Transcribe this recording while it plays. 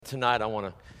tonight I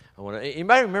want to.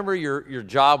 Anybody remember your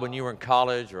job when you were in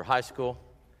college or high school?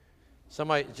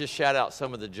 Somebody just shout out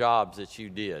some of the jobs that you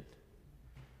did.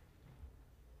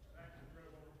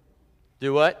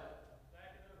 Do what?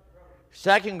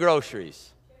 Stacking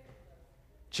groceries.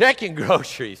 Checking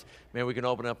groceries. Man, we can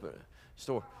open up a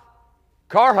store.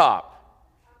 Car hop.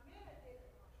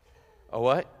 A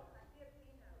what?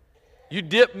 You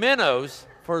dip minnows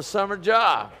for a summer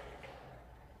job.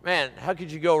 Man, how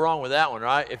could you go wrong with that one,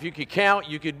 right? If you could count,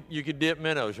 you could dip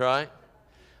minnows, right?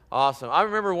 Awesome. I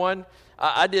remember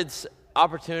I did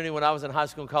opportunity when I was in high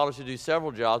school and college to do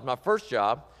several jobs. My first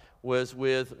job was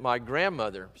with my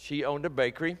grandmother. She owned a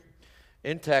bakery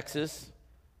in Texas.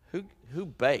 Who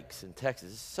bakes in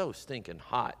Texas? It's so stinking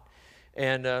hot.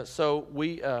 And so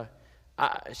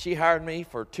she hired me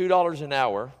for $2 an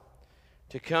hour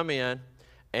to come in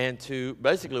and to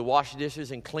basically wash dishes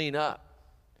and clean up.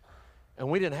 And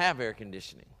we didn't have air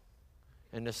conditioning.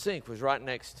 And the sink was right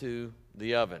next to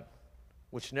the oven,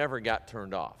 which never got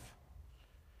turned off.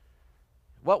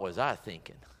 What was I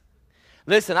thinking?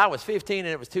 Listen, I was 15 and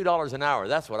it was $2 an hour.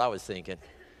 That's what I was thinking.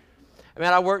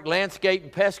 I worked landscape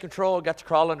and pest control. Got to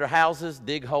crawl under houses,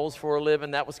 dig holes for a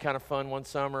living. That was kind of fun one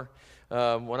summer.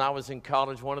 When I was in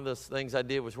college, one of the things I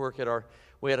did was work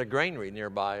we had a granary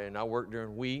nearby, and I worked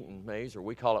during wheat and maize, or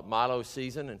we call it Milo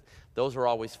season, and those were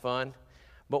always fun.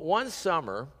 But one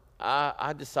summer,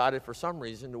 I decided for some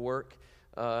reason to work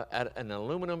at an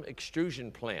aluminum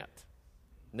extrusion plant.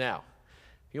 Now,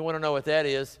 if you want to know what that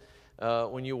is,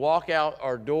 when you walk out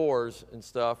our doors and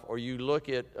stuff, or you look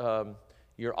at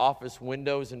your office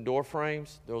windows and door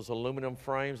frames, those aluminum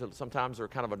frames that sometimes are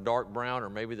kind of a dark brown or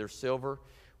maybe they're silver,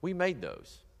 we made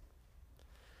those.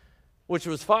 Which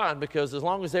was fine because as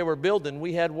long as they were building,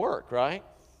 we had work, right?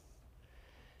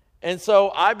 And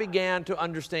so I began to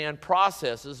understand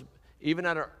processes, even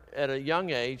at a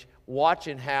young age,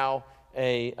 watching how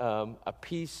a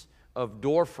piece of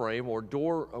door frame or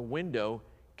a window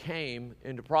came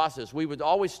into process. We would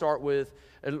always start with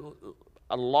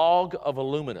a log of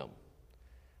aluminum.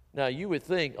 Now, you would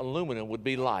think aluminum would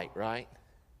be light, right?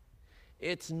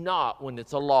 It's not when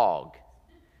it's a log.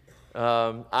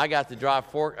 I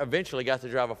eventually got to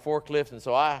drive a forklift, and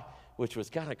so which was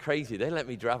kind of crazy. They let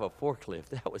me drive a forklift.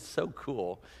 That was so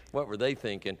cool. What were they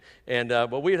thinking? And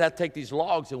but we would have to take these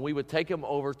logs, and we would take them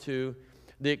over to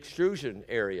the extrusion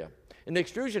area. And the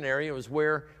extrusion area was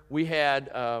where we had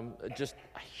just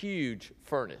a huge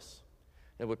furnace.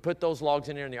 They would put those logs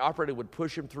in there, and the operator would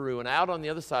push them through. And out on the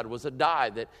other side was a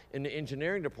die that in the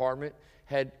engineering department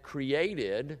had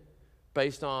created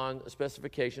based on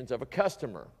specifications of a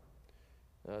customer,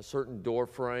 a certain door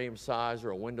frame size or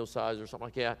a window size or something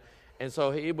like that. And so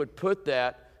he would put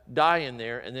that die in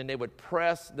there, and then they would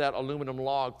press that aluminum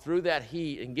log through that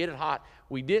heat and get it hot.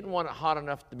 We didn't want it hot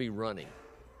enough to be running.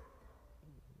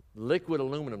 Liquid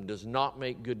aluminum does not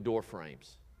make good door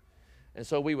frames. And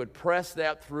so we would press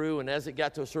that through, and as it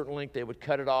got to a certain length, they would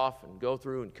cut it off and go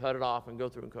through and cut it off and go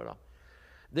through and cut it off.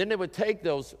 Then they would take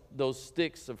those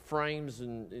sticks of frames,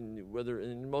 and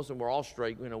most of them were all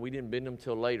straight. We didn't bend them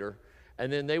till later.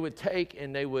 And then they would take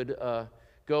and they would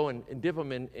go and dip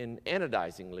them in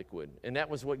anodizing liquid. And that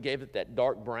was what gave it that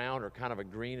dark brown or kind of a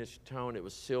greenish tone. It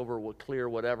was silver, clear,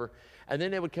 whatever. And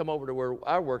then they would come over to where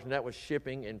I worked, and that was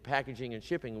shipping and packaging and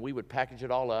shipping. And we would package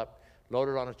it all up, load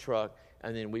it on a truck,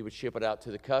 and then we would ship it out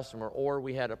to the customer. Or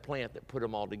we had a plant that put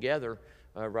them all together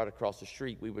right across the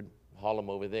street. We would haul them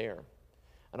over there.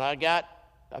 And I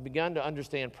began to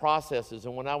understand processes.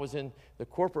 And when I was in the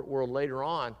corporate world later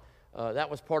on, that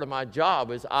was part of my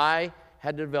job, is I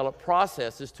had to develop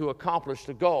processes to accomplish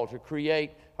the goal, to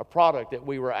create a product that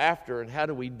we were after, and how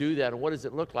do we do that, and what does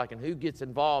it look like, and who gets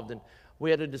involved, and we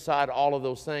had to decide all of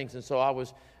those things, and so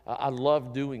I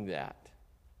loved doing that.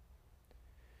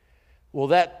 Well,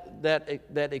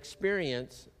 that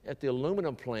experience at the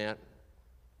aluminum plant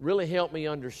really helped me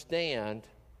understand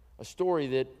a story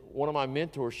that one of my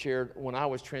mentors shared when I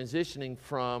was transitioning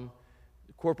from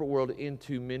corporate world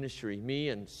into ministry. Me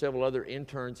and several other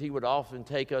interns, he would often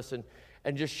take us and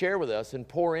just share with us and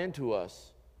pour into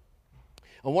us.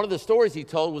 And one of the stories he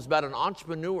told was about an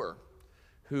entrepreneur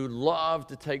who loved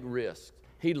to take risks.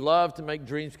 He loved to make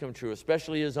dreams come true,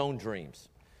 especially his own dreams.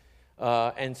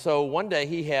 And so one day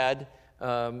he had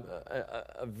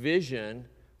a vision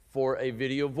for a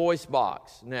video voice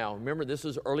box. Now, remember, this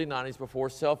was early 90s before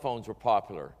cell phones were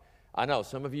popular. I know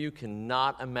some of you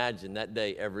cannot imagine that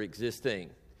day ever existing.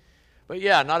 But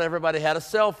yeah, not everybody had a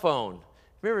cell phone.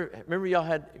 Remember y'all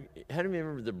how do you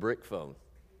remember the brick phone?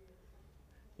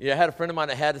 Yeah, I had a friend of mine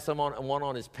that had one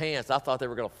on his pants. I thought they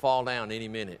were going to fall down any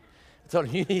minute. So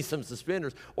you need some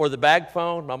suspenders. Or the bag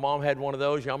phone. My mom had one of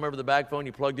those. Y'all remember the bag phone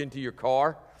you plugged into your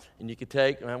car and you could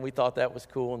take? And we thought that was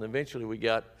cool. And eventually we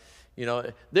got,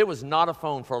 there was not a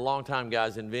phone for a long time,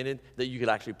 guys, invented that you could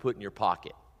actually put in your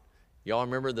pocket. Y'all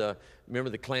remember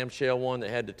the clamshell one that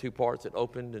had the two parts that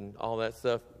opened and all that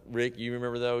stuff? Rick, you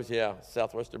remember those? Yeah,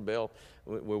 Southwestern Bell,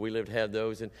 where we lived, had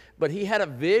those. But he had a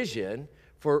vision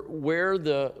for where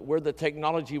the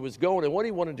technology was going, and what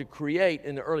he wanted to create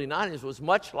in the early 90s was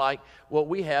much like what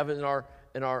we have in our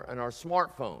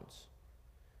smartphones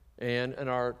and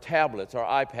our tablets,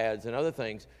 our iPads, and other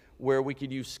things, where we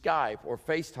could use Skype or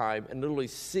FaceTime and literally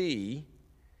see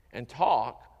and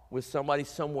talk with somebody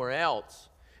somewhere else.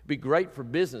 It'd be great for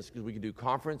business because we could do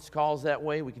conference calls that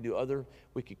way. We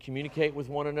could communicate with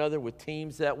one another with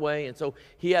teams that way. And so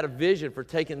he had a vision for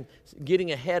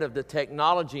getting ahead of the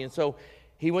technology. And so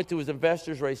he went to his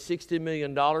investors, raised $60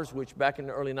 million, which back in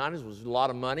the early 90s was a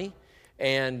lot of money.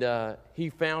 And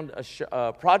he found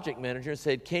a project manager and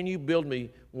said, "Can you build me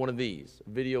one of these, a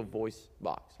video voice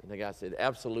box?" And the guy said,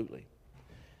 "Absolutely.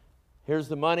 Here's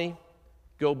the money.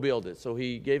 Go build it." So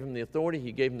he gave him the authority,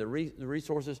 he gave him the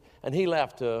resources, and he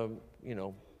left to,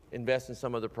 invest in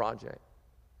some other project.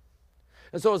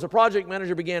 And so as a project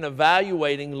manager began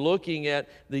evaluating, looking at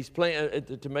these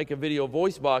plans to make a video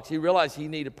voice box, he realized he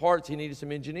needed parts, he needed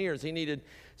some engineers, he needed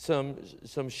some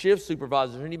shift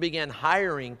supervisors, and he began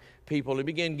hiring people. He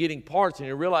began getting parts, and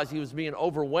he realized he was being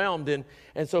overwhelmed,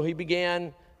 and so he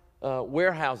began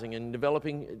warehousing and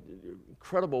developing an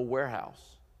incredible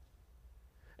warehouse.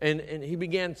 And he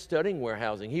began studying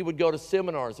warehousing. He would go to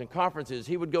seminars and conferences.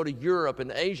 He would go to Europe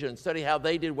and Asia and study how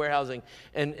they did warehousing.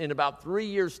 And in about 3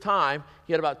 years' time,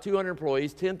 he had about 200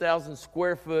 employees, 10,000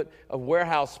 square foot of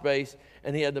warehouse space,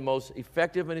 and he had the most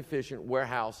effective and efficient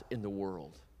warehouse in the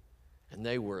world. And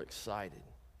they were excited.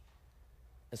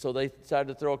 And so they decided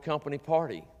to throw a company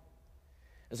party.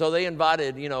 And so they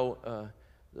invited, the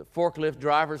forklift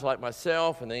drivers like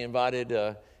myself, and they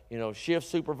invited shift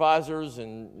supervisors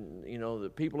and, the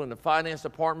people in the finance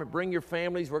department. Bring your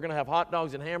families. We're going to have hot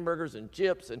dogs and hamburgers and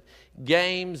chips and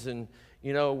games, and,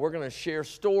 we're going to share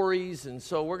stories. And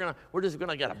so we're just going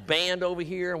to get a band over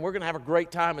here, and we're going to have a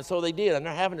great time. And so they did. And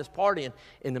they're having this party. And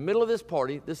in the middle of this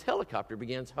party, this helicopter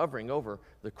begins hovering over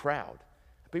the crowd.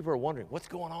 People are wondering, what's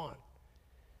going on?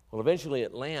 Well, eventually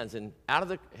it lands, and out of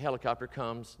the helicopter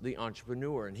comes the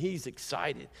entrepreneur, and he's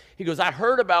excited. He goes, "I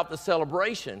heard about the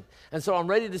celebration, and so I'm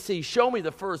ready to see. Show me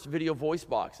the first video voice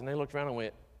box." And they looked around and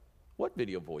went, "What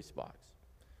video voice box?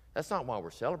 That's not why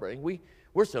we're celebrating.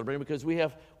 We're celebrating because we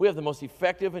have the most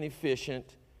effective and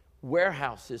efficient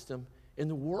warehouse system in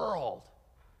the world."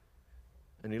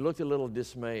 And he looked a little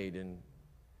dismayed and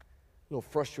a little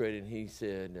frustrated, and he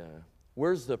said,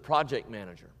 "Where's the project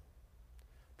manager?"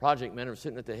 Project manager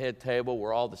sitting at the head table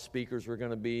where all the speakers were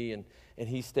going to be, and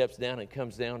he steps down and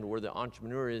comes down to where the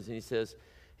entrepreneur is, and he says,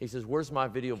 "Where's my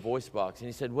video voice box?" And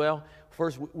he said, "Well,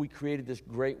 first we created this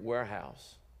great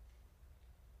warehouse."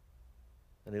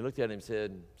 And he looked at him and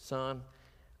said, "Son,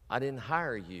 I didn't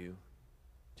hire you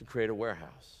to create a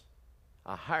warehouse.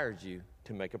 I hired you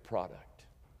to make a product."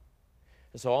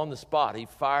 And so on the spot, he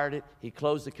fired it. He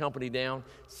closed the company down.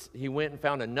 He went and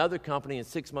found another company, and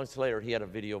 6 months later, he had a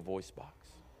video voice box.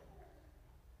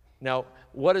 Now,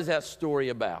 what is that story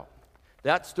about?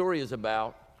 That story is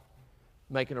about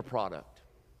making a product.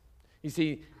 You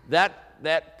see,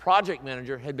 that project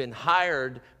manager had been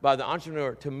hired by the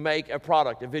entrepreneur to make a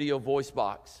product, a video voice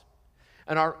box.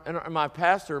 And my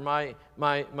pastor, my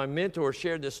mentor,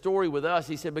 shared this story with us.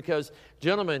 He said, because,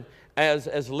 gentlemen,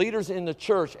 as leaders in the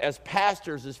church, as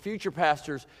pastors, as future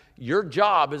pastors, your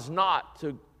job is not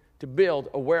to build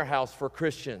a warehouse for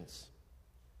Christians.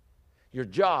 Your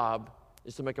job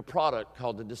is to make a product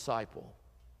called the disciple.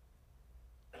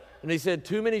 And he said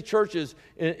too many churches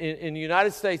in the United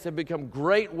States have become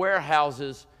great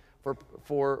warehouses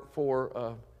for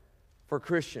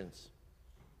Christians.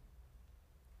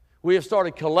 We have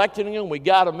started collecting them. We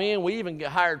got them in. We even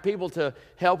hired people to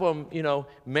help them,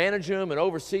 manage them and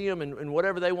oversee them and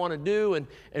whatever they want to do.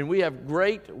 And we have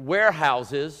great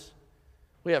warehouses.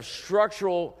 We have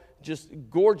structural, just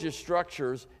gorgeous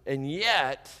structures, and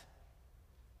yet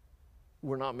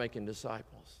we're not making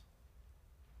disciples.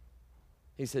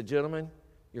 He said, "Gentlemen,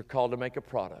 you're called to make a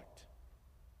product.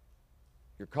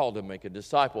 You're called to make a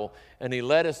disciple." And he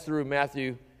led us through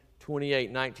Matthew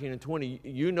 28, 19, and 20.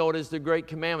 You know it is the great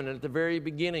commandment. And at the very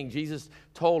beginning, Jesus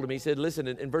told him, he said, listen,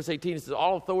 in verse 18, he says,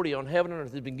 "All authority on heaven and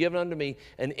earth has been given unto me.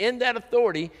 And in that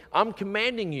authority, I'm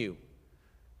commanding you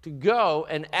to go.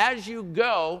 And as you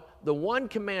go," the one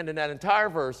command in that entire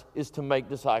verse is to make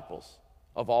disciples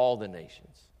of all the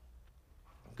nations.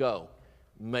 Go,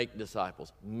 make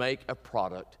disciples. Make a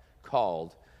product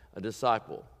called a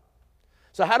disciple.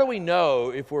 So how do we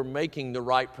know if we're making the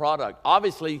right product?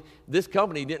 Obviously, this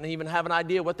company didn't even have an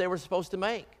idea what they were supposed to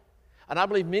make. And I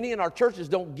believe many in our churches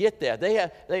don't get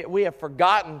that. We have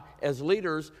forgotten as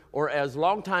leaders or as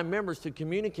longtime members to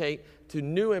communicate to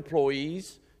new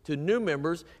employees, to new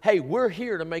members, hey, we're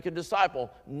here to make a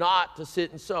disciple, not to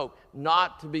sit and soak,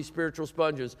 not to be spiritual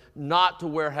sponges, not to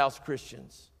warehouse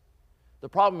Christians. The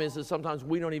problem is that sometimes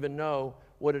we don't even know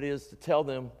what it is to tell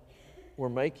them we're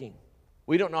making.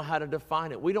 We don't know how to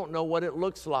define it. We don't know what it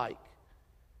looks like.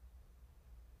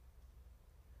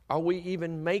 Are we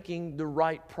even making the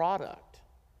right product?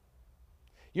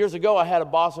 Years ago, I had a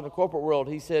boss in the corporate world.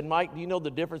 He said, Mike, do you know the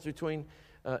difference between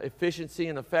efficiency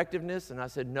and effectiveness? And I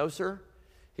said, no, sir.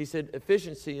 He said,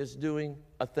 efficiency is doing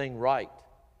a thing right.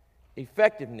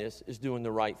 Effectiveness is doing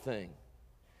the right thing.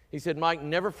 He said, Mike,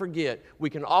 never forget, we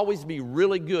can always be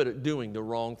really good at doing the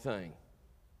wrong thing.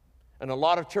 And a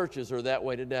lot of churches are that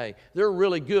way today. They're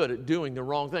really good at doing the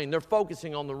wrong thing. They're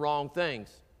focusing on the wrong things.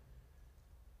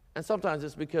 And sometimes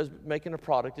it's because making a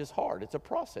product is hard. It's a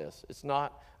process. It's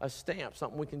not a stamp,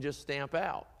 something we can just stamp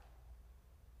out.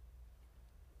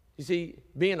 You see,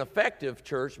 being effective,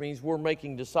 church, means we're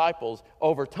making disciples.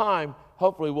 Over time,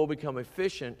 hopefully we'll become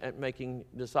efficient at making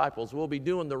disciples. We'll be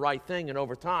doing the right thing, and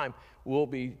over time, we'll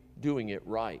be doing it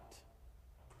right.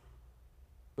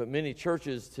 But many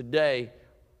churches today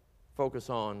focus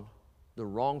on the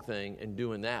wrong thing and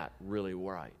doing that really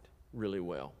right, really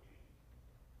well.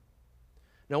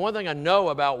 Now, one thing I know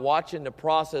about watching the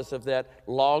process of that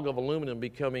log of aluminum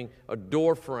becoming a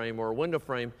door frame or a window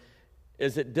frame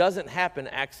is it doesn't happen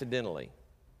accidentally.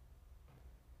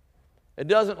 It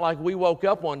doesn't like we woke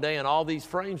up one day and all these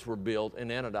frames were built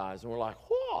and anodized and we're like,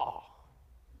 whoa,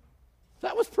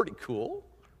 that was pretty cool.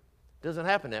 It doesn't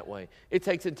happen that way. It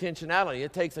takes intentionality.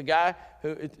 It takes a guy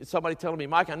somebody telling me,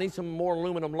 Mike, I need some more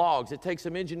aluminum logs. It takes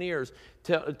some engineers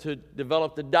to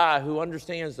develop the die who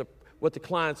understands what the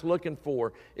client's looking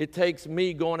for. It takes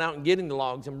me going out and getting the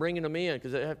logs and bringing them in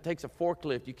because it takes a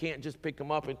forklift. You can't just pick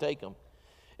them up and take them.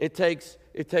 It takes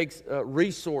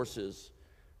resources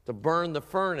to burn the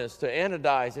furnace, to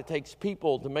anodize. It takes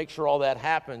people to make sure all that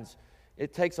happens.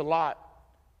 It takes a lot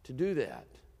to do that.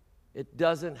 It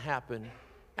doesn't happen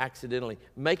accidentally.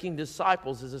 Making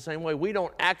disciples is the same way. We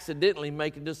don't accidentally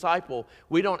make a disciple.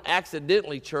 We don't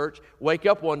accidentally, church, wake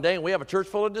up one day and we have a church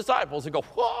full of disciples and go,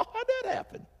 whoa, how'd that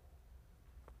happen?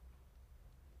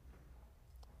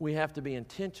 We have to be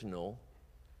intentional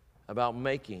about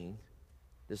making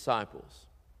disciples.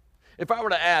 If I were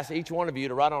to ask each one of you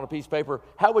to write on a piece of paper,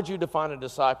 how would you define a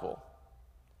disciple?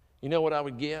 You know what I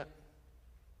would get?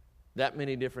 That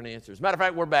many different answers. Matter of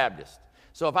fact, we're Baptist.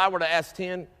 So if I were to ask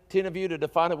 10 of you to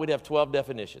define it, we'd have 12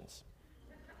 definitions.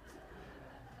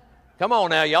 Come on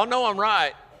now, y'all know I'm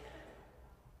right.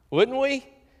 Wouldn't we?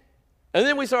 And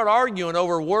then we start arguing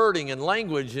over wording and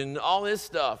language and all this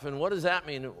stuff. And what does that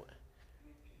mean?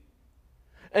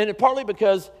 And partly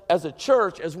because as a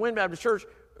church, as Wynn Baptist Church,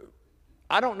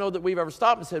 I don't know that we've ever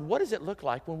stopped and said, what does it look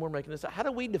like when we're making this? How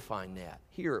do we define that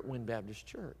here at Wynn Baptist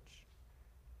Church?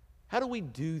 How do we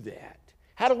do that?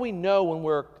 How do we know when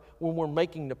we're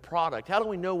making the product? How do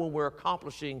we know when we're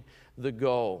accomplishing the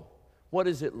goal? What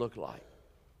does it look like?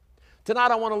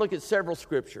 Tonight I want to look at several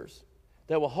scriptures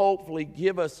that will hopefully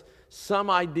give us some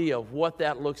idea of what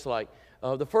that looks like.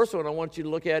 The first one I want you to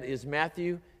look at is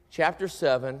Matthew chapter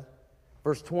 7,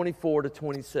 verse 24 to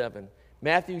 27.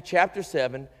 Matthew chapter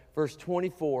 7, verse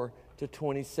 24 to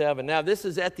 27. Now, this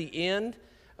is at the end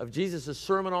of Jesus'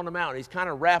 Sermon on the Mount. He's kind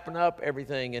of wrapping up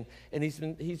everything, and he's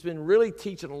been really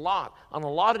teaching a lot on a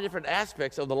lot of different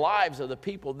aspects of the lives of the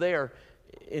people there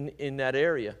in that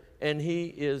area. And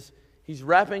he's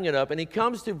wrapping it up, and he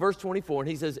comes to verse 24,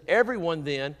 and he says, everyone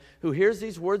then who hears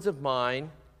these words of mine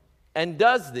and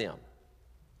does them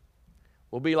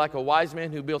will be like a wise man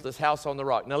who built his house on the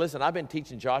rock. Now listen, I've been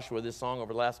teaching Joshua this song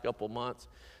over the last couple of months.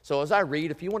 So as I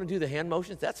read, if you want to do the hand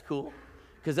motions, that's cool.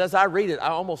 Because as I read it, I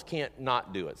almost can't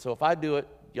not do it. So if I do it,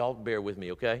 y'all bear with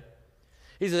me, okay?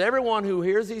 He says, everyone who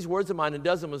hears these words of mine and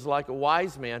does them is like a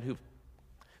wise man who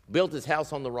built his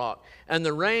house on the rock. And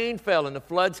the rain fell and the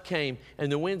floods came and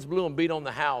the winds blew and beat on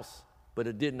the house. But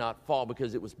it did not fall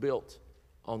because it was built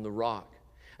on the rock.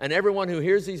 And everyone who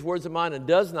hears these words of mine and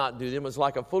does not do them is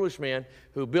like a foolish man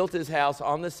who built his house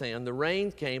on the sand. The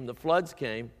rain came, the floods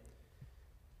came,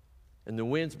 and the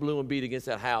winds blew and beat against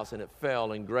that house, and it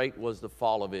fell, and great was the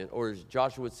fall of it. Or as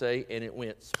Joshua would say, and it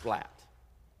went splat.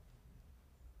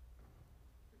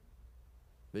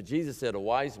 But Jesus said a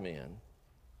wise man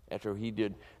after he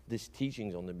did these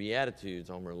teachings on the Beatitudes,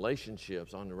 on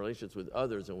relationships, on the relationships with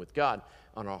others and with God,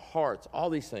 on our hearts, all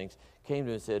these things, came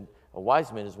to him and said, a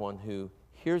wise man is one who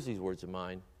hears these words of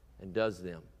mine and does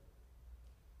them.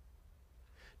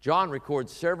 John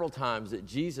records several times that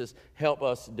Jesus helped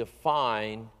us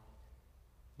define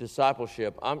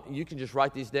discipleship. You can just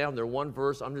write these down. They're one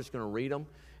verse. I'm just going to read them.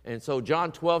 And so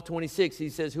John 12:26, he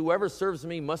says, whoever serves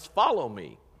me must follow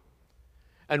me.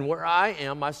 And where I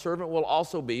am, my servant will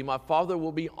also be. My Father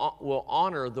will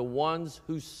honor the ones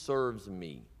who serves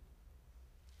me.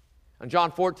 And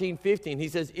John 14:15, he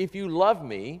says, if you love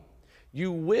me,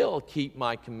 you will keep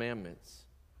my commandments.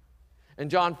 And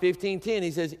John 15:10,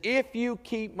 he says, if you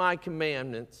keep my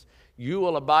commandments, you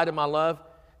will abide in my love,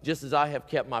 just as I have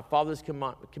kept my Father's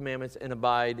commandments and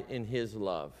abide in his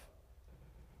love.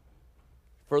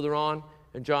 Further on,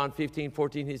 in John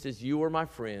 15:14, he says, you are my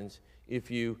friends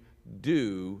if you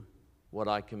do what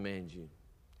I command you.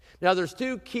 Now, there's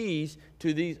two keys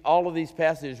to all of these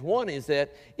passages. One is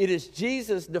that it is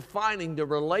Jesus defining the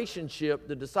relationship,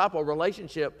 the disciple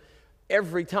relationship,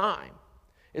 every time.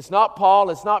 It's not Paul,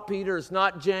 it's not Peter, it's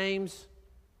not James,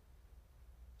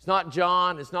 it's not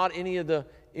John, it's not any of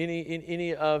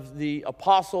the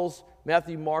apostles,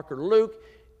 Matthew, Mark, or Luke.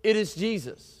 It is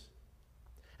Jesus.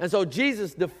 And so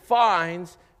Jesus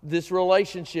defines this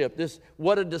relationship,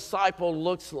 what a disciple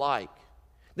looks like.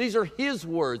 These are his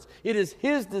words. It is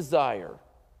his desire.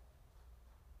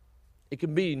 It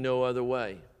can be no other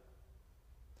way.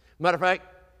 Matter of fact,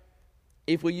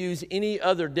 if we use any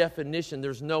other definition,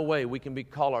 there's no way we can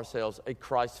call ourselves a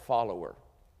Christ follower.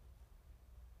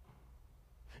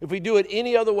 If we do it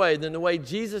any other way than the way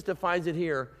Jesus defines it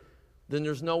here, then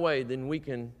there's no way then we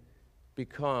can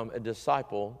become a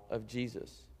disciple of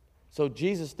Jesus. So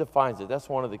Jesus defines it. That's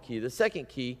one of the keys. The second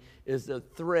key is the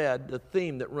thread, the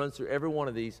theme that runs through every one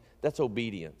of these. That's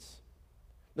obedience.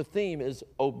 The theme is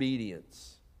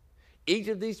obedience. Each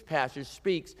of these passages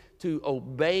speaks to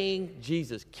obeying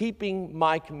Jesus, keeping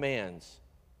my commands,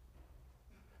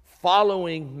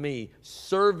 following me,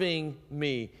 serving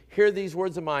me. Hear these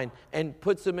words of mine and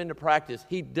puts them into practice.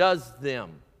 He does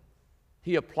them.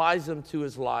 He applies them to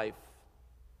his life.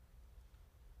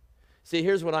 See,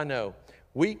 here's what I know.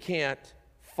 We can't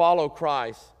follow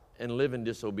Christ and live in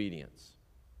disobedience.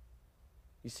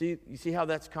 You see how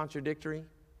that's contradictory? You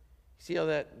see how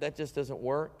that just doesn't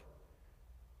work?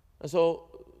 And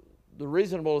so the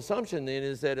reasonable assumption then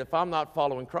is that if I'm not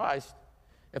following Christ,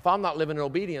 if I'm not living in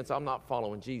obedience, I'm not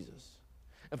following Jesus.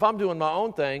 If I'm doing my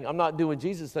own thing, I'm not doing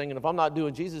Jesus' thing. And if I'm not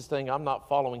doing Jesus' thing, I'm not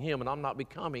following him. And I'm not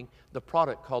becoming the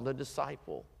product called a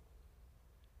disciple.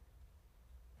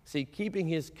 See, keeping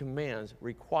his commands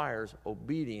requires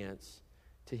obedience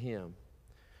to him.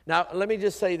 Now, let me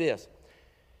just say this.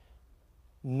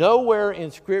 Nowhere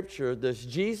in Scripture does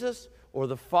Jesus or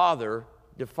the Father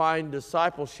define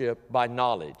discipleship by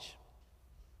knowledge.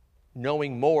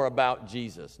 Knowing more about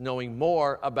Jesus, knowing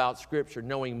more about Scripture,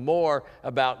 knowing more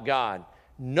about God.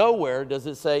 Nowhere does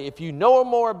it say, if you know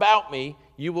more about me,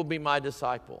 you will be my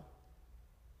disciple.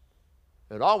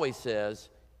 It always says,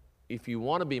 if you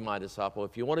want to be my disciple,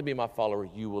 if you want to be my follower,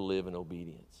 you will live in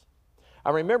obedience. I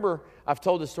remember, I've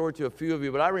told this story to a few of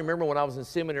you, but I remember when I was in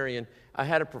seminary and I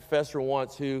had a professor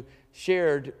once who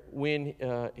shared when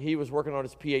he was working on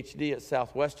his PhD at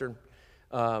Southwestern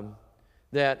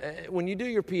that when you do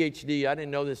your PhD, I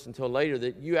didn't know this until later,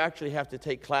 that you actually have to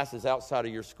take classes outside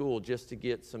of your school just to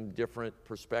get some different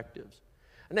perspectives.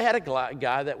 And they had a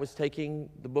guy that was taking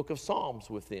the book of Psalms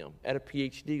with them at a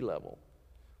PhD level,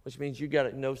 which means you got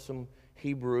to know some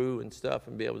Hebrew and stuff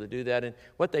and be able to do that. And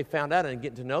what they found out in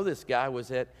getting to know this guy was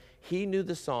that he knew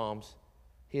the Psalms.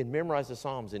 He had memorized the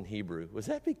Psalms in Hebrew. Was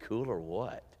that be cool or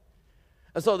what?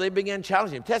 And so they began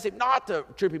challenging him, testing him, not to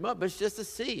trip him up, but just to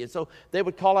see. And so they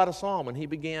would call out a psalm, and he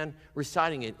began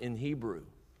reciting it in Hebrew,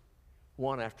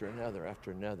 one after another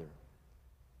after another.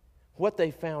 What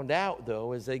they found out,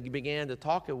 though, as they began to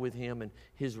talk with him and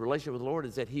his relationship with the Lord,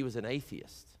 is that he was an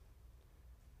atheist.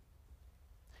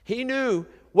 He knew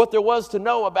what there was to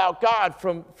know about God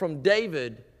from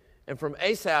David and from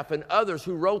Asaph and others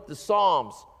who wrote the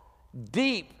Psalms.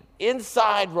 Deep,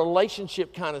 inside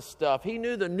relationship kind of stuff. He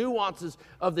knew the nuances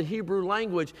of the Hebrew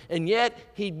language, and yet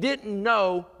he didn't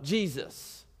know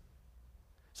Jesus.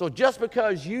 So just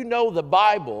because you know the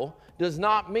Bible does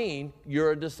not mean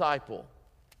you're a disciple.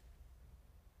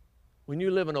 When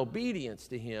you live in obedience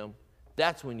to him,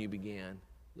 that's when you began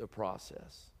the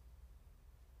process.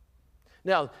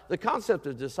 Now, the concept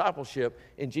of discipleship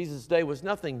in Jesus' day was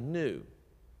nothing new.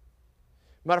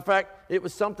 Matter of fact, it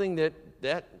was something that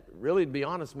really, to be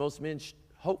honest, most men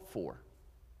hoped for.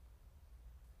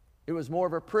 It was more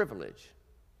of a privilege.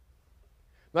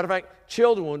 Matter of fact,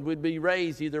 children would be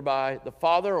raised either by the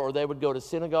father or they would go to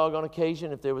synagogue on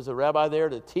occasion if there was a rabbi there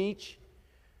to teach.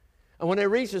 And when they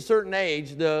reached a certain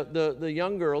age, the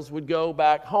young girls would go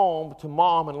back home to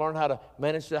mom and learn how to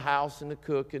manage the house and to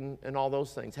cook and all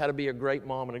those things, how to be a great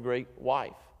mom and a great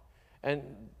wife. And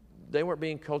they weren't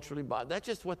being culturally biased. That's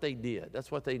just what they did.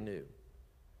 That's what they knew.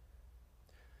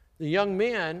 The young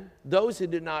men, those who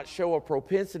did not show a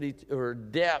propensity or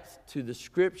depth to the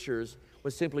Scriptures,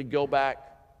 would simply go back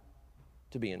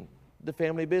to being the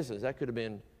family business. That could have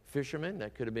been fishermen.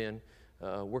 That could have been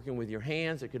working with your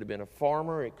hands. It could have been a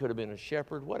farmer. It could have been a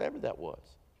shepherd, whatever that was.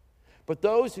 But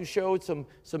those who showed some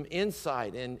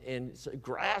insight and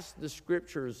grasped the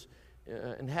Scriptures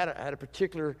and had a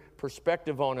particular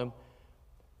perspective on them,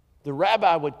 the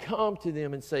rabbi would come to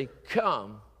them and say,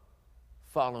 "Come,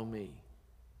 follow me.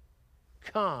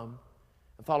 Come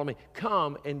and follow me.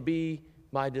 Come and be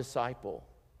my disciple."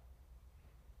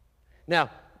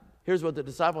 Now, here's what the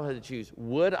disciple had to choose.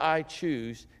 Would I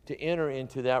choose to enter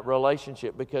into that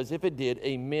relationship? Because if it did,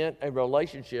 it meant a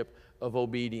relationship of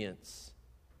obedience.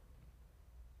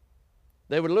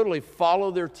 They would literally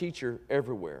follow their teacher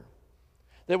everywhere.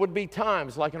 There would be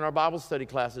times, like in our Bible study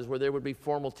classes, where there would be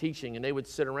formal teaching, and they would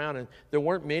sit around, and there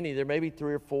weren't many. There may be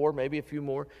 3 or 4, maybe a few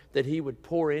more, that he would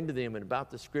pour into them and about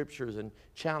the Scriptures and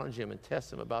challenge them and test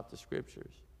them about the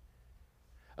Scriptures.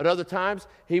 At other times,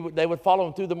 they would follow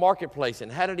him through the marketplace, and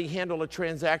how did he handle a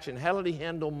transaction? How did he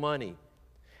handle money?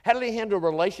 How did he handle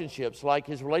relationships, like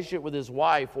his relationship with his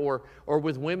wife or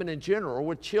with women in general or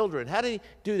with children? How did he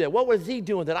do that? What was he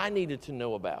doing that I needed to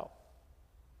know about?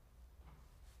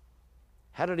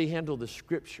 How did he handle the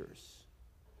Scriptures?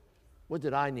 What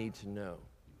did I need to know?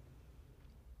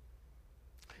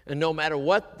 And no matter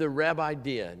what the rabbi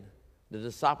did, the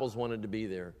disciples wanted to be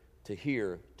there to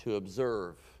hear, to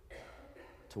observe,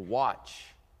 to watch,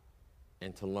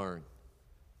 and to learn.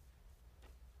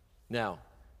 Now,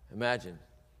 imagine,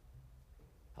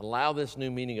 allow this new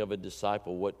meaning of a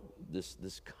disciple, what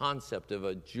this concept of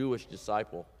a Jewish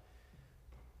disciple,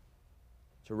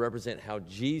 to represent how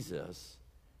Jesus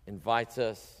invites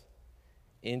us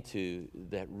into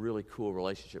that really cool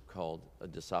relationship called a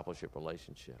discipleship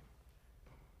relationship.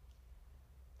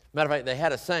 Matter of fact, they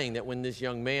had a saying that when this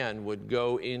young man would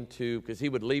go into, because he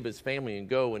would leave his family and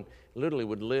go and literally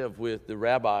would live with the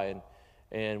rabbi,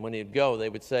 and when he'd go, they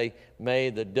would say, "May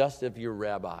the dust of your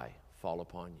rabbi fall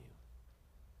upon you."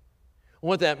 And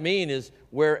what that means is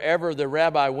wherever the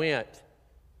rabbi went,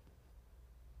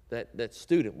 that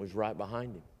student was right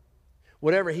behind him.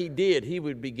 Whatever he did, he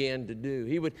would begin to do.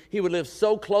 He would live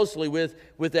so closely with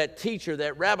that teacher,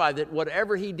 that rabbi, that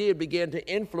whatever he did began to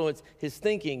influence his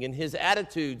thinking and his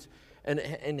attitudes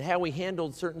and how he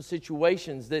handled certain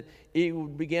situations, that he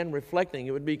would begin reflecting.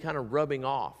 It would be kind of rubbing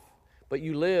off. But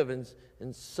you live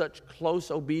in such close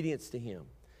obedience to him.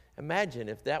 Imagine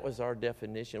if that was our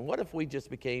definition. What if we just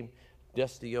became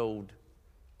dusty old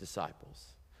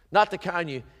disciples? Not the kind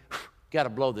you got to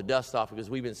blow the dust off because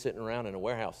we've been sitting around in a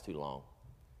warehouse too long,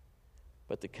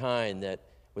 but the kind that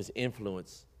was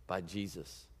influenced by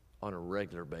Jesus on a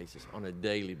regular basis, on a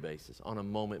daily basis, on a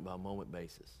moment-by-moment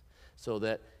basis, so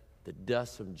that the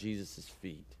dust from Jesus'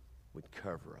 feet would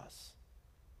cover us,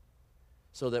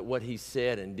 so that what he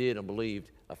said and did and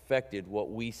believed affected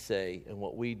what we say and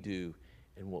what we do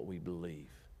and what we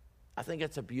believe. I think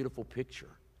that's a beautiful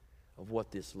picture of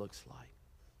what this looks like.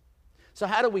 So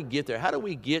how do we get there? How do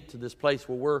we get to this place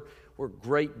where we're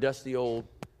great, dusty old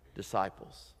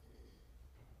disciples?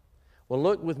 Well,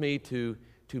 look with me to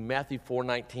Matthew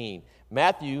 4:19.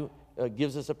 Matthew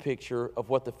gives us a picture of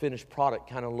what the finished product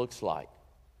kind of looks like.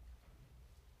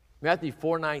 Matthew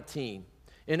 4:19.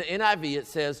 In the NIV it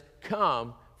says,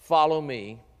 "Come, follow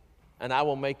me, and I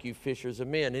will make you fishers of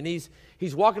men." And he's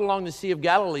walking along the Sea of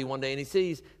Galilee one day, and he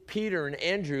sees Peter and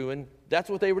Andrew, and that's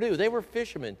what they were doing. They were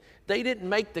fishermen. They didn't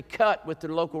make the cut with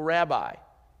their local rabbi.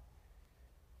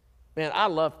 Man, I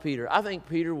love Peter. I think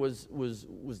Peter was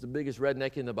the biggest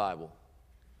redneck in the Bible.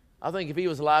 I think if he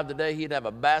was alive today, he'd have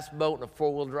a bass boat and a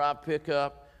four-wheel drive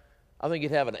pickup. I think he'd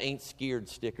have an "Ain't Scared"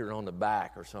 sticker on the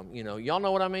back or something. You know, y'all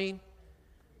know what I mean?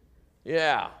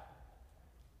 Yeah.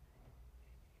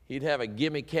 He'd have a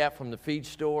gimme cap from the feed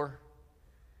store.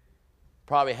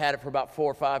 Probably had it for about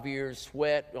 4 or 5 years,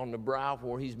 sweat on the brow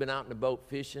where he's been out in the boat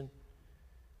fishing.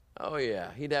 Oh,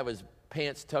 yeah. He'd have his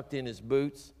pants tucked in his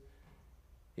boots.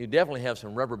 He'd definitely have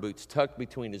some rubber boots tucked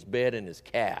between his bed and his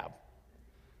cab.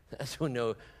 That's when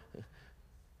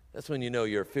you know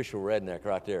you're official redneck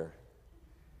right there.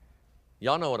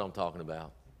 Y'all know what I'm talking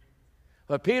about.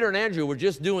 But Peter and Andrew were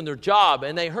just doing their job,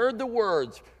 and they heard the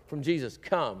words from Jesus,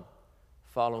 "Come,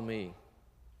 follow me."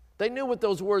 They knew what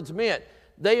those words meant.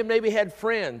 They maybe had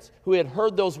friends who had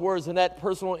heard those words and that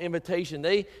personal invitation.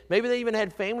 Maybe they even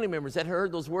had family members that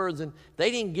heard those words, and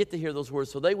they didn't get to hear those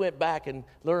words, so they went back and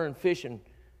learned fishing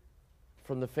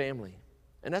from the family.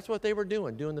 And that's what they were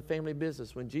doing the family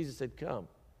business when Jesus said, come.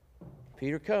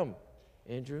 Peter, come.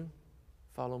 Andrew,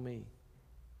 follow me.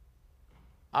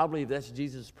 I believe that's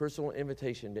Jesus' personal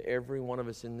invitation to every one of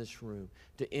us in this room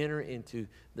to enter into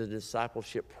the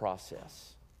discipleship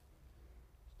process.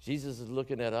 Jesus is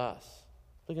looking at us,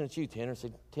 looking at you, Tanner, and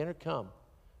said, Tanner, come,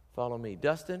 follow me.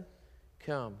 Dustin,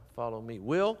 come, follow me.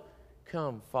 Will,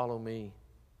 come, follow me.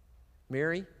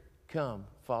 Mary, come,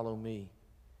 follow me.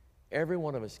 Every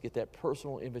one of us get that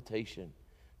personal invitation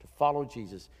to follow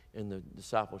Jesus in the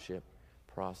discipleship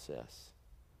process.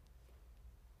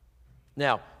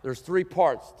 Now, there's 3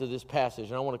 parts to this passage,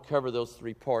 and I want to cover those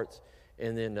 3 parts,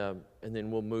 and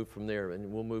then we'll move from there,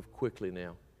 and we'll move quickly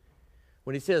now.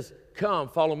 When he says, come,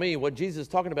 follow me, what Jesus is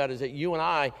talking about is that you and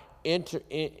I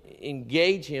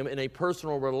engage him in a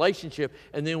personal relationship,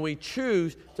 and then we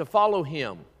choose to follow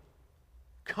him.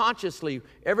 Consciously,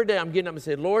 every day I'm getting up and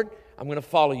saying, Lord, I'm going to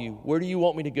follow you. Where do you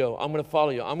want me to go? I'm going to follow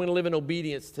you. I'm going to live in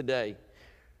obedience today.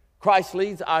 Christ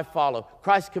leads, I follow.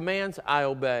 Christ commands, I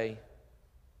obey.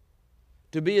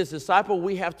 To be his disciple,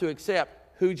 we have to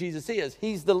accept who Jesus is.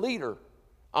 He's the leader.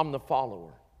 I'm the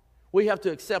follower. We have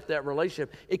to accept that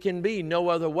relationship. It can be no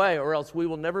other way, or else we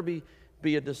will never be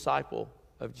a disciple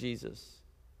of Jesus.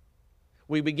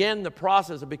 We begin the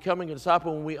process of becoming a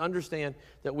disciple when we understand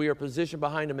that we are positioned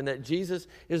behind him and that Jesus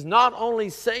is not only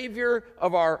Savior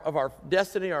of our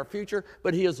destiny, our future,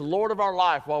 but he is Lord of our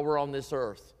life while we're on this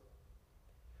earth.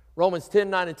 Romans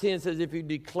 10:9-10 says, if you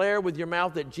declare with your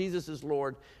mouth that Jesus is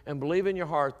Lord and believe in your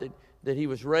heart that he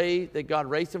was raised, that God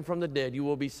raised him from the dead, you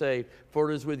will be saved. For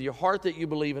it is with your heart that you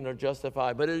believe and are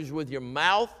justified, but it is with your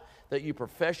mouth that you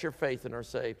profess your faith and are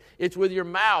saved. It's with your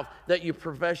mouth that you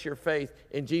profess your faith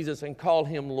in Jesus and call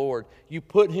him Lord. You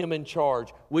put him in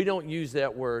charge. We don't use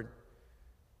that word.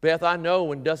 Beth, I know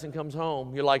when Dustin comes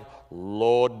home, you're like,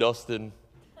 Lord Dustin.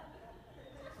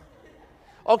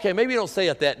 Okay, maybe you don't say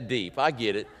it that deep. I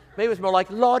get it. Maybe it's more like,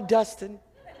 Lord Dustin.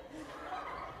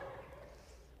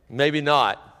 Maybe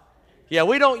not. Yeah,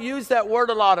 we don't use that word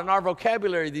a lot in our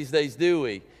vocabulary these days, do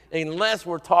we? Unless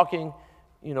we're talking,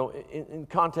 in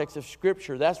context of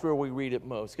Scripture. That's where we read it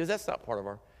most, because that's not part of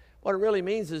what it really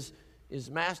means is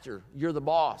master, you're the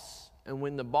boss. And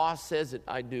when the boss says it,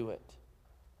 I do it.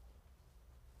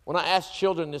 When I ask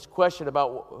children this question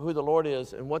about who the Lord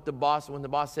is and when the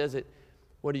boss says it,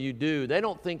 what do? They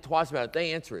don't think twice about it.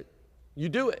 They answer it. You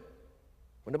do it.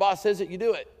 When the boss says it, you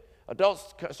do it.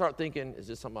 Adults start thinking, is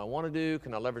this something I want to do?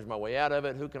 Can I leverage my way out of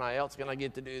it? Who else can I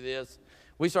get to do this?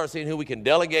 We start seeing who we can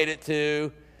delegate it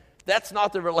to. That's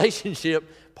not the relationship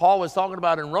Paul was talking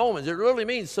about in Romans. It really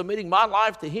means submitting my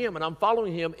life to him, and I'm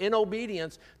following him in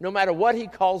obedience no matter what he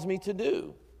calls me to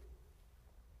do.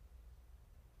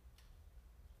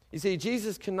 You see,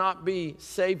 Jesus cannot be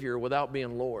Savior without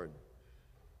being Lord.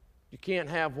 You can't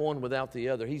have one without the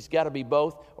other. He's got to be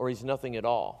both, or he's nothing at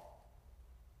all.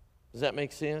 Does that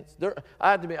make sense?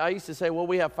 I used to say, well,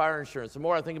 we have fire insurance. The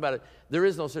more I think about it, there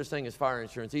is no such thing as fire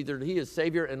insurance. Either he is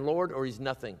Savior and Lord, or he's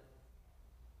nothing.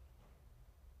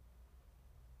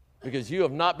 Because you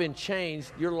have not been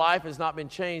changed. Your life has not been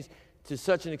changed to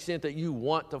such an extent that you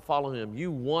want to follow him.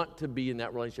 You want to be in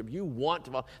that relationship. You want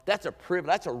to follow. That's a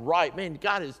privilege. That's a right. Man,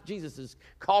 Jesus has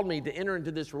called me to enter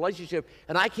into this relationship,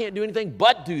 and I can't do anything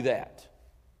but do that.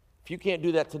 If you can't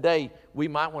do that today, we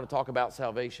might want to talk about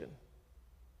salvation.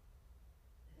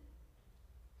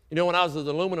 When I was at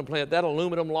the aluminum plant, that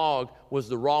aluminum log was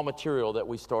the raw material that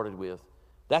we started with.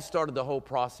 That started the whole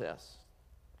process.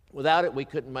 Without it, we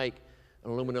couldn't make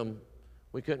aluminum.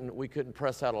 We couldn't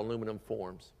press out aluminum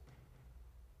forms.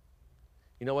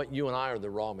 You know what? You and I are the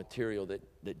raw material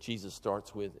that Jesus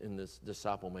starts with in this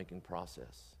disciple-making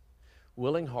process.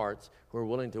 Willing hearts who are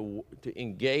willing to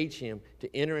engage him,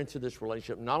 to enter into this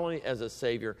relationship, not only as a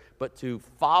Savior, but to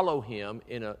follow him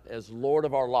as Lord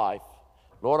of our life,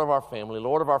 Lord of our family,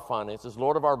 Lord of our finances,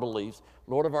 Lord of our beliefs,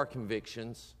 Lord of our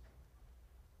convictions,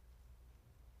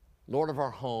 Lord of our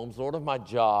homes, Lord of my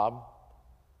job,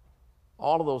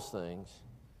 all of those things.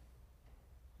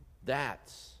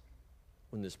 That's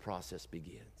when this process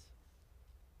begins.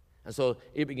 And so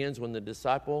it begins when the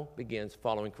disciple begins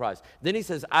following Christ. Then he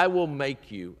says, I will make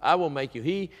you. I will make you.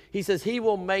 He says, he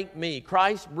will make me.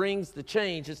 Christ brings the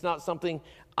change. It's not something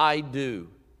I do.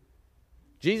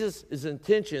 Jesus'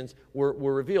 intentions were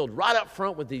revealed right up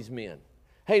front with these men.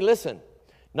 Hey, listen,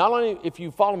 not only if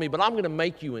you follow me, but I'm going to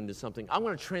make you into something. I'm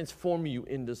going to transform you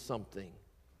into something.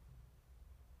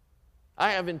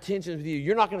 I have intentions with you.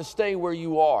 You're not going to stay where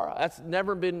you are. That's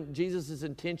never been Jesus'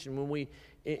 intention when we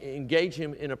engage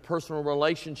him in a personal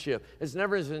relationship. It's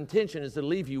never his intention is to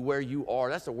leave you where you are.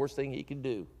 That's the worst thing he can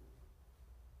do,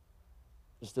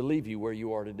 is to leave you where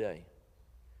you are today.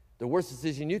 The worst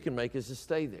decision you can make is to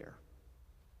stay there.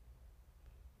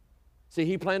 See,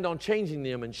 he planned on changing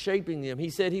them and shaping them. He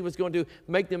said he was going to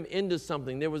make them into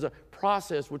something. There was a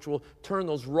process which will turn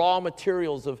those raw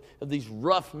materials of these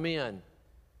rough men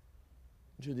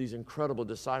into these incredible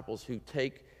disciples who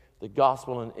take the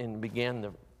gospel and began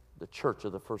the church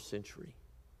of the first century.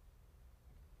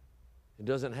 It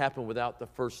doesn't happen without the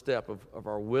first step of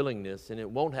our willingness, and it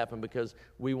won't happen because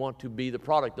we want to be the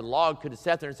product. The log could have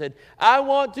sat there and said, I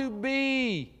want to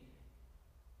be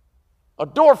a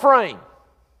door frame.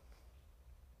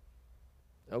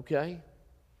 Okay.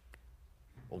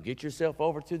 Well, get yourself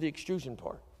over to the extrusion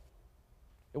part.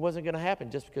 It wasn't going to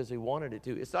happen just because he wanted it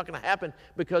to. It's not going to happen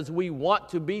because we want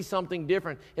to be something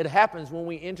different. It happens when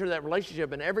we enter that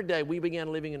relationship, and every day we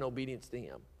begin living in obedience to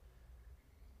him.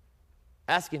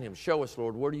 Asking him, show us,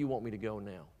 Lord, where do you want me to go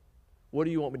now? What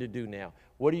do you want me to do now?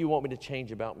 What do you want me to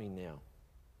change about me now?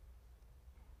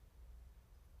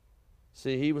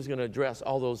 See, he was going to address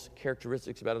all those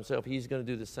characteristics about himself. He's going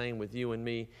to do the same with you and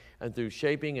me. And through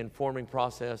shaping and forming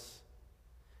process,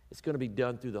 it's going to be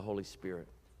done through the Holy Spirit.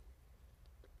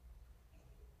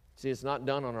 See, it's not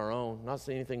done on our own. Not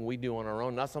anything we do on our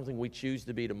own. Not something we choose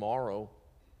to be tomorrow.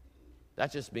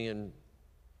 That's just being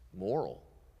moral,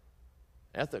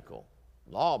 ethical,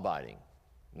 law-abiding,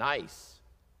 nice.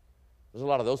 There's a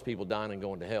lot of those people dying and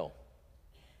going to hell,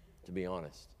 to be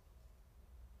honest.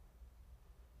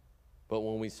 But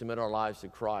when we submit our lives to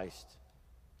Christ,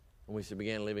 when we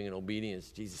began living in obedience,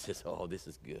 Jesus says, oh, this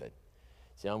is good.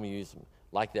 See, I'm going to use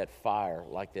like that fire,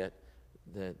 like that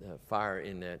fire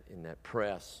in that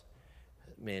press.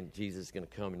 Man, Jesus is going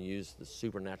to come and use the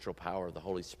supernatural power of the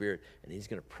Holy Spirit, and he's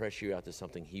going to press you out to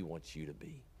something he wants you to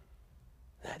be.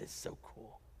 That is so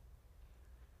cool.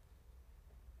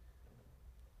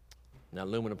 Now,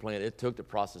 aluminum plant, it took the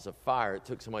process of fire. It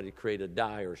took somebody to create a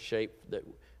die or shape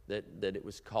that it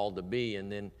was called to be,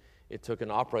 and then it took an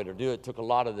operator to do it. It took a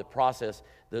lot of the process.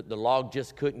 The log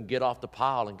just couldn't get off the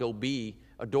pile and go be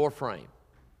a door frame.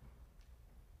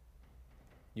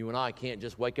 You and I can't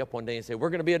just wake up one day and say, we're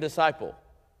going to be a disciple.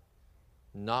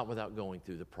 Not without going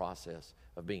through the process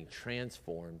of being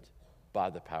transformed by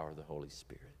the power of the Holy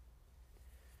Spirit.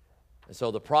 And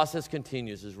so the process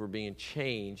continues as we're being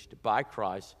changed by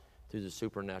Christ through the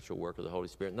supernatural work of the Holy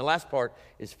Spirit. And the last part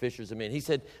is fishers of men. He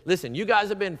said, listen, you guys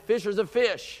have been fishers of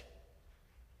fish.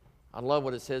 I love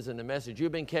what it says in the Message.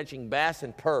 You've been catching bass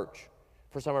and perch.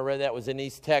 First time I read that was in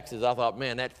East Texas. I thought,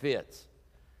 man, that fits.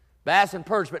 Bass and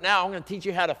perch, but now I'm going to teach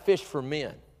you how to fish for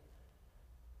men.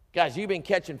 Guys, you've been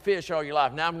catching fish all your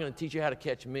life. Now I'm going to teach you how to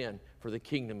catch men for the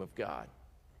kingdom of God.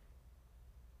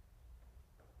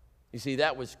 You see,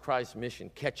 that was Christ's mission,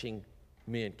 catching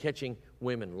men, catching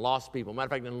women, lost people. Matter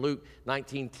of fact, in Luke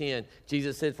 19:10,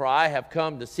 Jesus said, for I have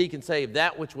come to seek and save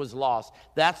that which was lost.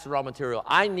 That's the raw material.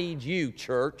 I need you,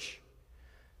 church.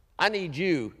 I need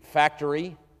you,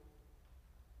 factory.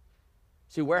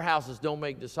 See, warehouses don't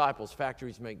make disciples.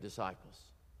 Factories make disciples.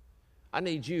 I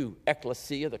need you,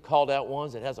 ecclesia, the called out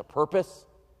ones that has a purpose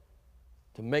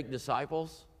to make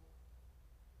disciples.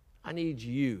 I need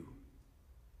you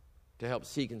to help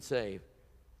seek and save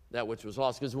that which was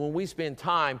lost. Because when we spend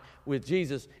time with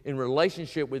Jesus in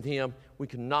relationship with him, we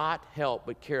cannot help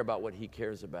but care about what he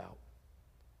cares about.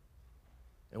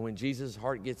 And when Jesus'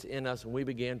 heart gets in us and we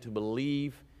begin to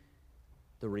believe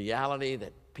the reality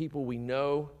that people we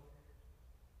know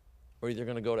are either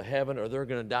going to go to heaven or they're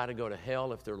going to die to go to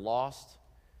hell if they're lost,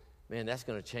 man, that's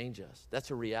going to change us. That's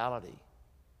a reality.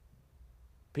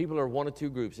 People are one of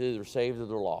two groups, either saved or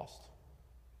they're lost.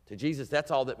 To Jesus, that's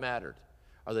all that mattered.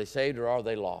 Are they saved or are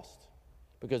they lost?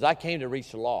 Because I came to reach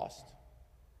the lost.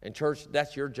 And church,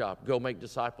 that's your job. Go make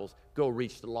disciples. Go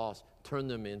reach the lost. Turn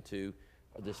them into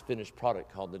this finished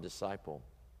product called the disciple.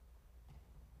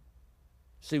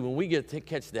 See, when we get to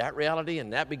catch that reality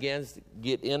and that begins to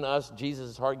get in us,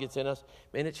 Jesus' heart gets in us,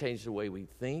 man, it changes the way we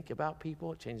think about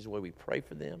people. It changes the way we pray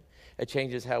for them. It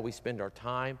changes how we spend our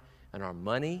time and our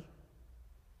money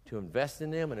to invest in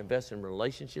them and invest in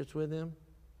relationships with them.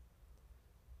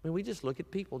 I mean, we just look at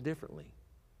people differently.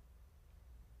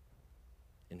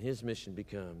 And his mission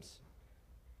becomes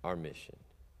our mission.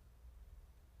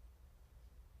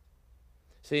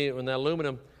 See, when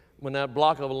that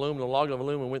block of aluminum, the log of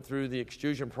aluminum went through the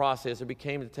extrusion process, it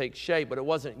became to take shape, but it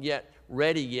wasn't yet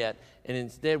ready yet. And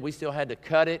instead, we still had to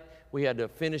cut it. We had to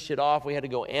finish it off. We had to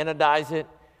go anodize it.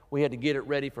 We had to get it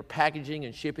ready for packaging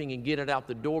and shipping and get it out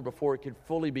the door before it could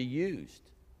fully be used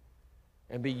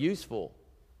and be useful.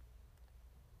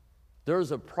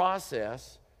 There's a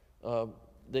process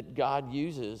that God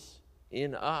uses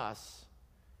in us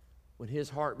when His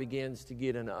heart begins to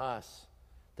get in us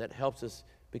that helps us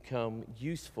become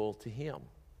useful to Him.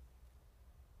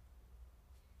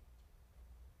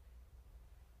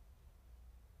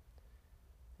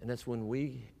 And that's when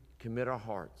we commit our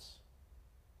hearts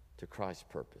to Christ's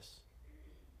purpose.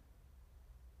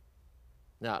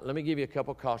 Now, let me give you a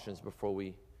couple cautions before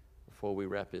we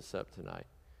wrap this up tonight.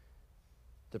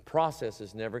 The process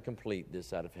is never complete this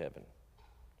side of heaven.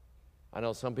 I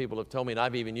know some people have told me, and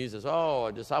I've even used this,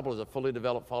 a disciple is a fully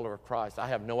developed follower of Christ. I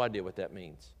have no idea what that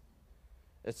means.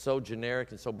 It's so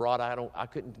generic and so broad, I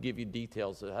couldn't give you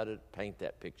details of how to paint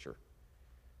that picture.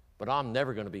 But I'm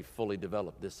never going to be fully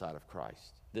developed this side of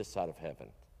Christ, this side of heaven.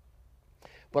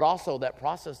 But also, that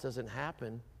process doesn't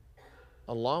happen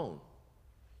alone.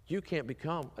 You can't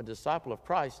become a disciple of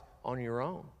Christ on your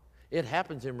own. It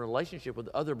happens in relationship with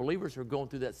other believers who are going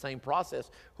through that same process,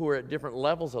 who are at different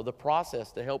levels of the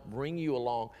process to help bring you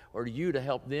along or you to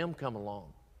help them come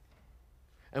along.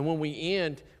 And when we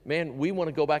end, man, we want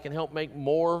to go back and help make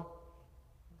more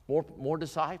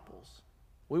disciples.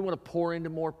 We want to pour into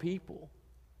more people.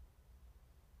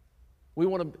 We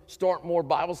want to start more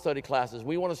Bible study classes.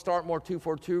 We want to start more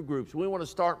 242 groups. We want to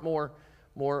start more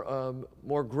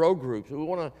grow groups. We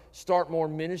want to start more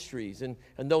ministries. And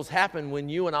those happen when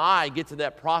you and I get to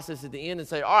that process at the end and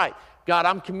say, all right, God,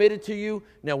 I'm committed to you.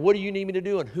 Now, what do you need me to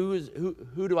do? And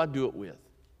who do I do it with?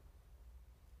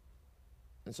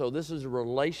 And so this is a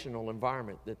relational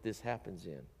environment that this happens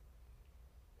in.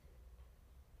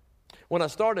 When I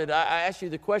started, I asked you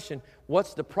the question,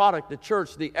 what's the product the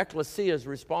church, the ecclesia, is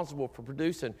responsible for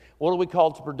producing? What are we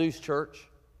called to produce, church?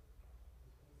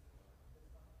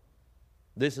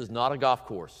 This is not a golf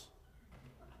course.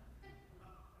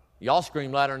 Y'all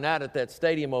scream louder than that at that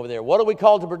stadium over there. What are we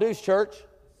called to produce, church?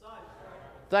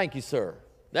 Thank you, sir.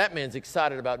 That man's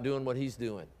excited about doing what he's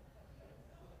doing.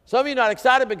 Some of you are not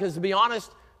excited because, to be honest,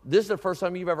 this is the first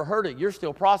time you've ever heard it. You're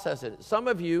still processing it. Some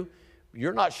of you,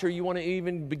 you're not sure you want to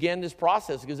even begin this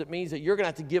process because it means that you're going to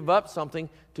have to give up something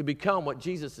to become what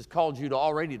Jesus has called you to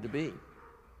already to be.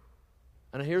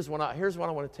 And here's what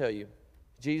I want to tell you.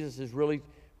 Jesus has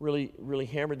really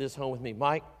hammered this home with me.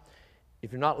 Mike,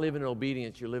 if you're not living in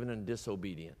obedience, you're living in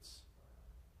disobedience.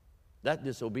 That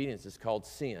disobedience is called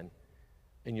sin,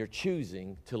 and you're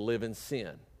choosing to live in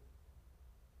sin.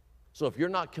 So if you're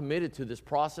not committed to this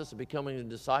process of becoming a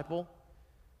disciple,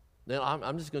 then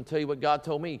I'm just going to tell you what God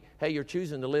told me. Hey, you're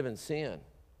choosing to live in sin.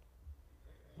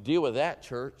 Deal with that,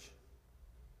 church.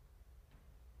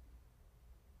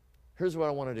 Here's what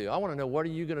I want to do. I want to know, what are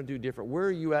you going to do different? Where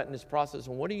are you at in this process?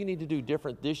 And what do you need to do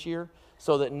different this year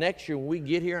so that next year when we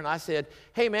get here and I said,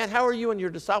 hey, man, how are you in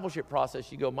your discipleship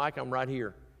process? You go, Mike, I'm right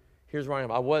here. Here's where I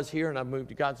am. I was here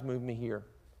and God's moved me here.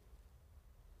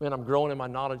 Man, I'm growing in my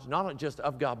knowledge, not just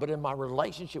of God, but in my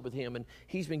relationship with Him. And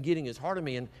He's been getting His heart of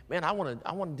me. And, man, I want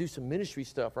to do some ministry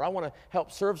stuff, or I want to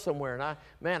help serve somewhere.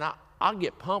 And I'll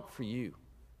get pumped for you.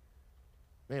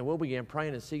 Man, we'll begin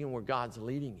praying and seeing where God's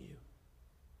leading you.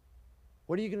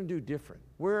 What are you going to do different?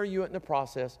 Where are you at in the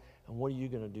process, and what are you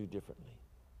going to do differently?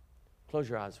 Close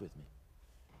your eyes with me.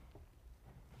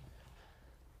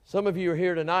 Some of you are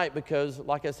here tonight because,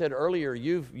 like I said earlier,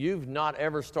 you've not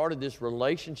ever started this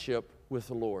relationship with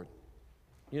the Lord.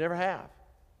 You never have.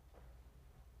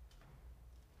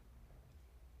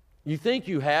 You think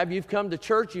you have. You've come to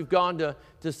church. You've gone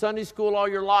to Sunday school all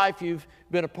your life. You've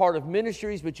been a part of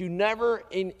ministries, but you never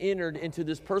entered into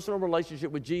this personal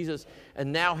relationship with Jesus,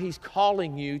 and now He's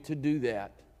calling you to do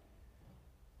that.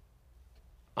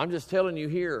 I'm just telling you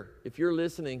here, if you're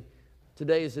listening,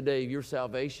 today is the day of your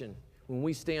salvation. When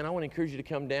we stand, I want to encourage you to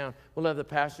come down. We'll have the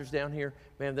pastors down here.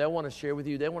 Man, they'll want to share with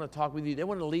you. They want to talk with you. They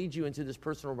want to lead you into this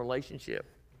personal relationship.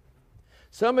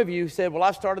 Some of you said, well,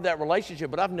 I've started that relationship,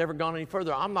 but I've never gone any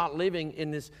further. I'm not living in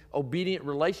this obedient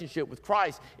relationship with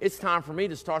Christ. It's time for me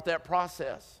to start that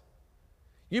process.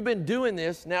 You've been doing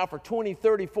this now for 20,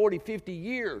 30, 40, 50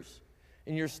 years,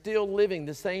 and you're still living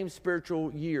the same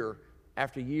spiritual year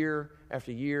after year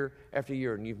after year after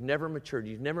year, and you've never matured.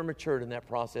 You've never matured in that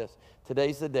process.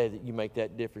 Today's the day that you make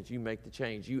that difference. You make the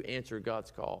change. You answer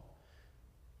God's call.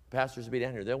 Pastors will be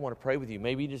down here. They'll want to pray with you.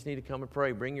 Maybe you just need to come and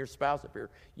pray. Bring your spouse up here.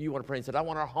 You want to pray and say, I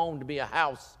want our home to be a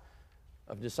house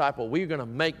of disciples. We're going to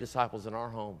make disciples in our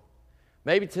home.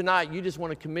 Maybe tonight you just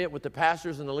want to commit with the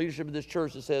pastors and the leadership of this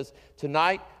church that says,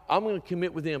 tonight I'm going to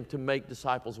commit with them to make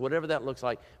disciples, whatever that looks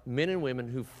like, men and women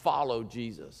who follow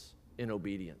Jesus in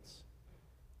obedience,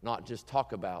 not just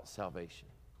talk about salvation.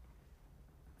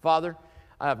 Father,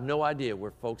 I have no idea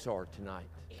where folks are tonight,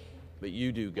 but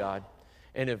you do, God.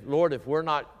 And if, Lord, if we're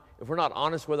not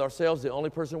honest with ourselves, the only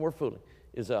person we're fooling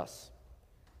is us.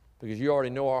 Because you already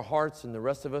know our hearts, and the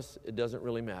rest of us, it doesn't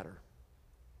really matter.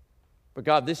 But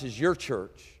God, this is your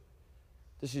church.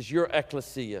 This is your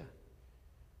ecclesia.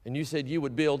 And you said you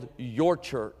would build your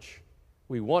church.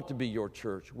 We want to be your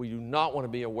church. We do not want to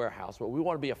be a warehouse, but we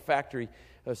want to be a factory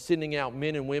of sending out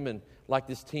men and women like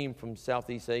this team from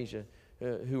Southeast Asia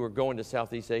who are going to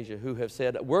Southeast Asia, who have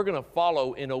said, we're going to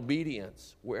follow in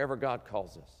obedience wherever God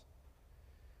calls us.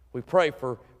 We pray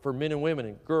for men and women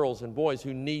and girls and boys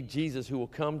who need Jesus, who will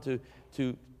come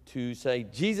to say,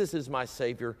 Jesus is my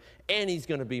Savior, and He's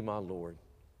going to be my Lord.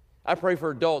 I pray for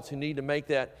adults who need to make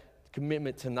that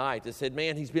commitment tonight that said,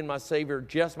 man, He's been my Savior,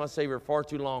 just my Savior far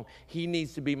too long. He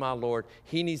needs to be my Lord.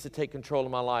 He needs to take control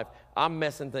of my life. I'm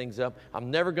messing things up. I'm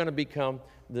never going to become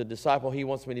the disciple He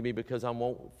wants me to be because I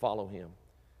won't follow Him.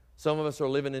 Some of us are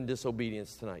living in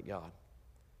disobedience tonight, God.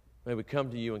 May we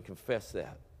come to you and confess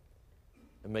that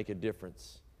and make a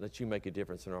difference. Let you make a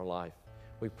difference in our life.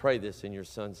 We pray this in your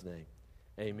Son's name.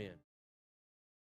 Amen.